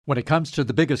When it comes to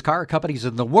the biggest car companies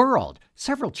in the world,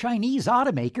 several Chinese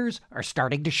automakers are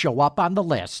starting to show up on the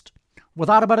list.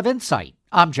 With Automotive Insight,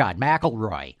 I'm John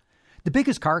McElroy. The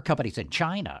biggest car companies in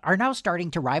China are now starting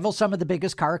to rival some of the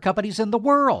biggest car companies in the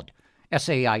world.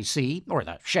 SAIC, or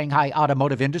the Shanghai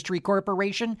Automotive Industry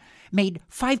Corporation, made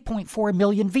 5.4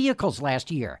 million vehicles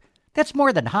last year. That's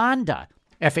more than Honda.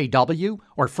 FAW,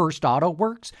 or First Auto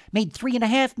Works, made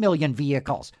 3.5 million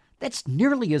vehicles. That's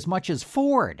nearly as much as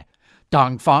Ford.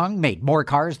 Dongfeng made more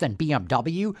cars than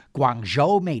BMW,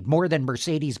 Guangzhou made more than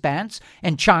Mercedes-Benz,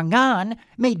 and Chang'an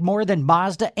made more than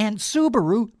Mazda and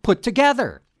Subaru put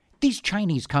together. These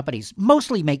Chinese companies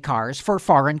mostly make cars for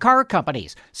foreign car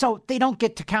companies, so they don't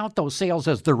get to count those sales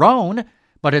as their own.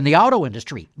 But in the auto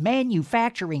industry,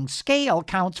 manufacturing scale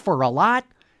counts for a lot,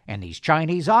 and these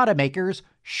Chinese automakers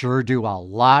sure do a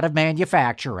lot of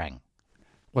manufacturing.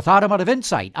 With Automotive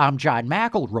Insight, I'm John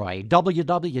McElroy,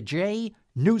 WWJ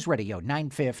News Radio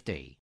 950.